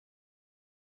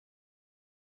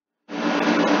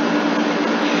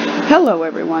Hello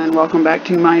everyone and welcome back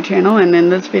to my channel, and in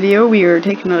this video we are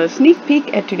taking a sneak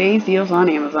peek at today's deals on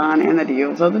Amazon and the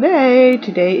deals of the day.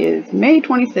 Today is May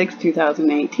 26,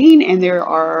 2018, and there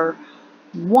are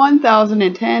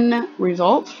 1010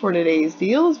 results for today's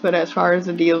deals, but as far as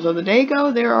the deals of the day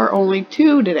go, there are only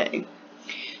 2 today.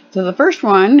 So the first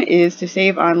one is to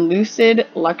save on Lucid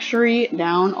Luxury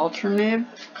Down Alternative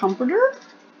Comforter.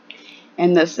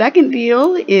 And the second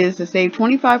deal is to save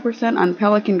 25% on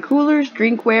Pelican coolers,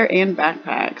 drinkware, and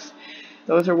backpacks.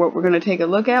 Those are what we're going to take a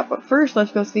look at. But first,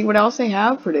 let's go see what else they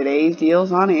have for today's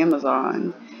deals on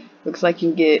Amazon. Looks like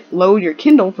you can load your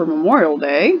Kindle for Memorial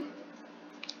Day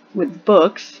with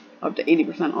books up to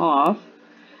 80% off.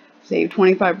 Save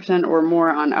 25% or more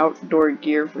on outdoor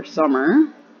gear for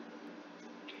summer.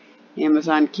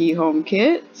 Amazon Key Home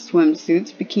Kit,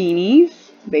 swimsuits,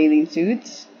 bikinis, bathing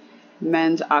suits,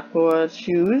 men's aqua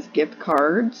shoes, gift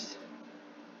cards,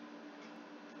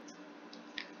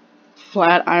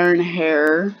 flat iron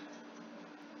hair,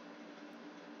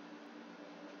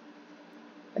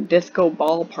 a disco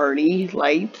ball party,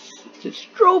 lights, just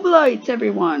strobe lights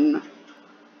everyone,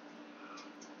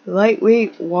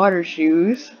 lightweight water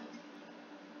shoes,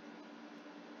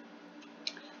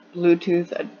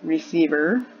 Bluetooth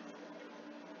receiver,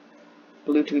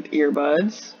 Bluetooth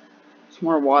earbuds,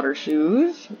 more water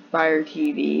shoes, Fire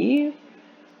TV,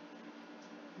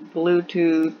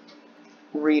 Bluetooth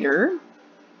reader,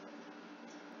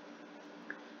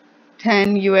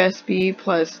 10 USB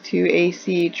plus 2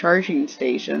 AC charging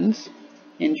stations.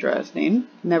 Interesting.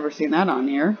 Never seen that on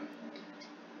here.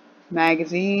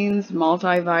 Magazines,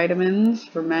 multivitamins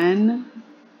for men,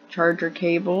 charger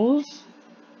cables,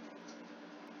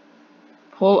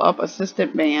 pull-up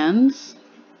assistant bands,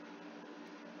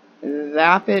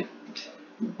 Zap-It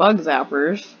bug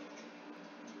zappers,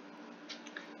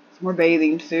 some more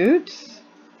bathing suits.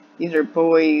 These are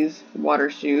boys' water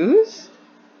shoes.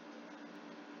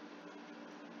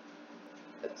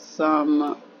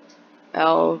 Some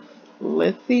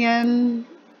L-lithium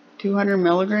 200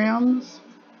 milligrams.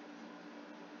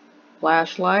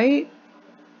 Flashlight.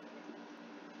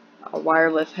 A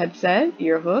wireless headset,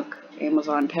 ear hook,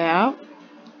 Amazon Tap.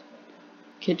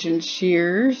 Kitchen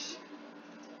shears.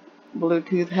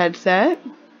 Bluetooth headset,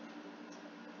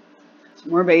 some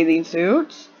more bathing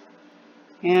suits,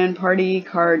 and party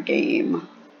card game.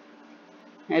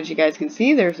 As you guys can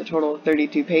see, there's a total of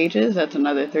 32 pages. That's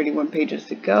another 31 pages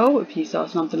to go. If you saw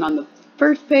something on the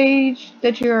first page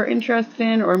that you are interested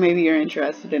in, or maybe you're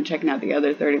interested in checking out the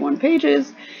other 31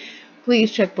 pages,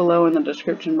 please check below in the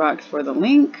description box for the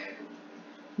link.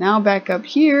 Now back up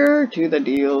here to the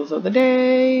deals of the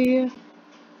day.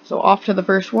 So off to the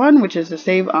first one, which is to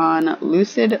save on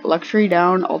Lucid Luxury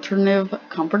Down Alternative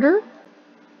Comforter.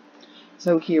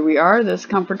 So here we are. This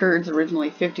comforter is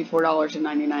originally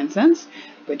 $54.99,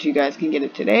 but you guys can get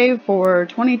it today for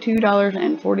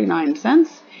 $22.49.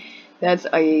 That's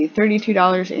a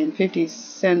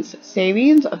 $32.50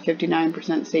 savings, a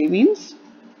 59% savings.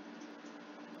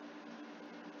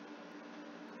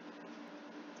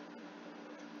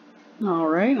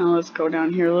 Alright, now let's go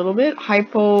down here a little bit.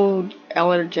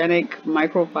 Hypoallergenic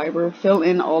microfiber,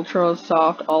 fill-in ultra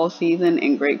soft all season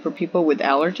and great for people with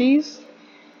allergies.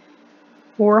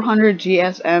 400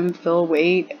 GSM fill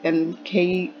weight and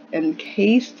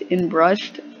encased in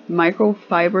brushed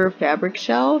microfiber fabric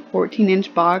shell.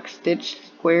 14-inch box stitched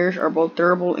squares are both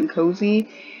durable and cozy.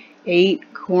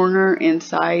 8 corner and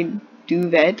side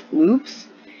duvet loops.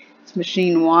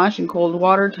 Machine wash in cold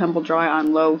water, tumble dry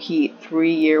on low heat,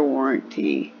 3-year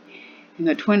warranty. And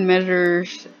the twin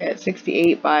measures at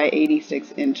 68 by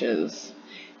 86 inches.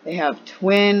 They have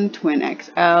twin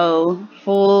XL,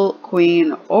 full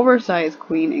queen, oversized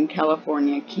queen, and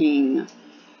California king.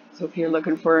 So if you're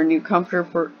looking for a new comforter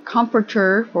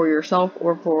for yourself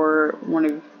or for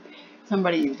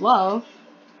somebody you love,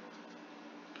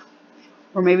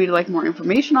 or maybe you'd like more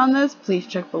information on this, please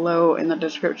check below in the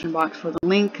description box for the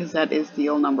link, because that is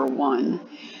deal number 1.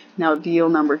 Now deal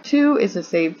number 2 is to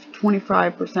save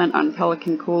 25% on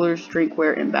Pelican coolers,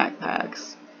 drinkware, and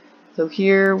backpacks. So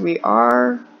here we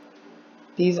are.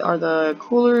 These are the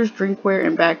coolers, drinkware,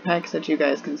 and backpacks that you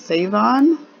guys can save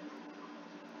on.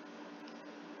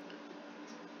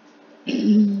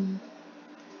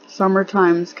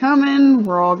 Summertime's coming.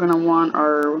 We're all going to want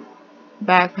our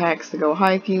backpacks to go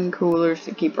hiking, coolers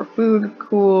to keep our food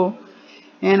cool,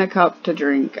 and a cup to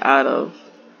drink out of.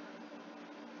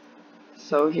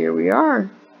 So here we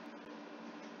are.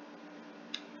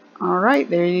 Alright,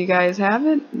 there you guys have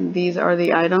it. These are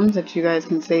the items that you guys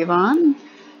can save on.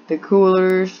 The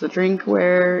coolers, the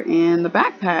drinkware, and the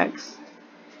backpacks.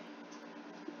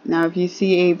 Now, if you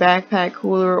see a backpack,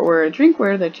 cooler, or a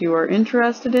drinkware that you are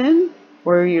interested in,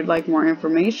 or you'd like more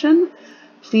information,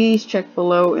 please check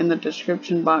below in the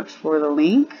description box for the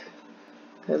link.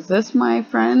 Because this, my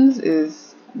friends,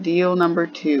 is deal number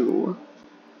 2.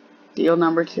 Deal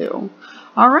number 2.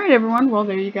 Alright everyone, well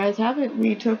there you guys have it.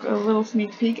 We took a little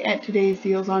sneak peek at today's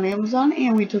deals on Amazon,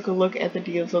 and we took a look at the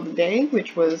deals of the day,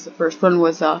 which was, the first one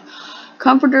was a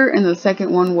comforter, and the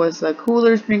second one was the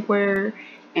coolers, drinkware,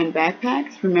 and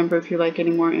backpacks. Remember, if you'd like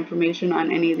any more information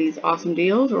on any of these awesome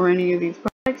deals or any of these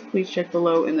products, please check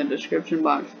below in the description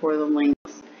box for the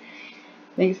links.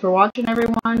 Thanks for watching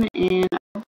everyone, and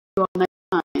I'll see you all next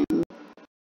time,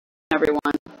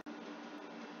 everyone.